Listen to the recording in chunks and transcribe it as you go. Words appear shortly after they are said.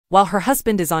While her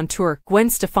husband is on tour, Gwen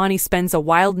Stefani spends a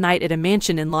wild night at a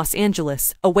mansion in Los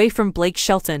Angeles, away from Blake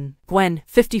Shelton. Gwen,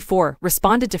 54,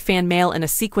 responded to fan mail in a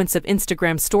sequence of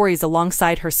Instagram stories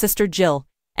alongside her sister Jill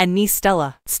and niece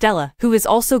Stella. Stella, who is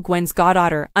also Gwen's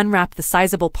goddaughter, unwrapped the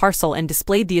sizable parcel and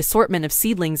displayed the assortment of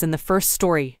seedlings in the first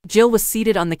story. Jill was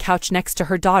seated on the couch next to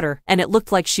her daughter, and it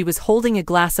looked like she was holding a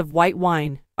glass of white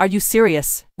wine. Are you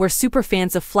serious? We're super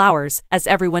fans of flowers, as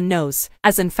everyone knows.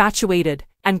 As infatuated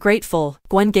and grateful,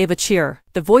 Gwen gave a cheer.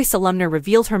 The Voice alumna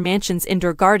revealed her mansion's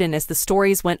indoor garden as the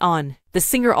stories went on. The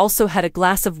singer also had a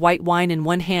glass of white wine in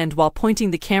one hand while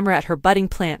pointing the camera at her budding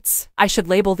plants. I should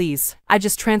label these. I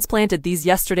just transplanted these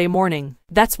yesterday morning.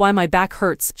 That's why my back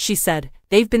hurts, she said.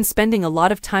 They've been spending a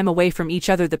lot of time away from each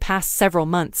other the past several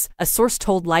months, a source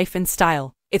told Life and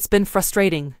Style. It's been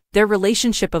frustrating. Their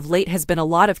relationship of late has been a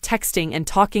lot of texting and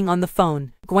talking on the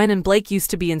phone. Gwen and Blake used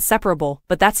to be inseparable,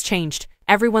 but that's changed.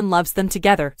 Everyone loves them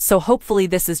together, so hopefully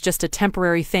this is just a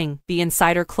temporary thing, the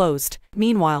insider closed.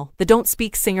 Meanwhile, the Don't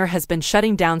Speak singer has been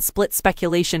shutting down split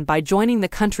speculation by joining the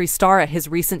country star at his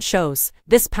recent shows.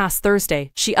 This past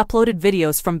Thursday, she uploaded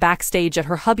videos from backstage at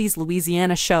her hubby's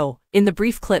Louisiana show. In the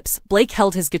brief clips, Blake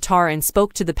held his guitar and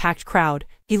spoke to the packed crowd.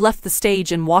 He left the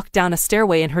stage and walked down a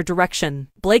stairway in her direction.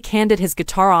 Blake handed his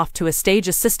guitar off to a stage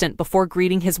assistant before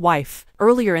greeting his wife.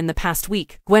 Earlier in the past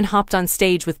week, Gwen hopped on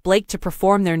stage with Blake to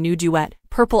perform their new duet,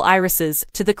 Purple Irises,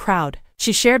 to the crowd.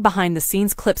 She shared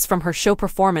behind-the-scenes clips from her show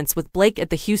performance with Blake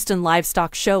at the Houston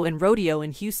Livestock Show and Rodeo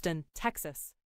in Houston, Texas.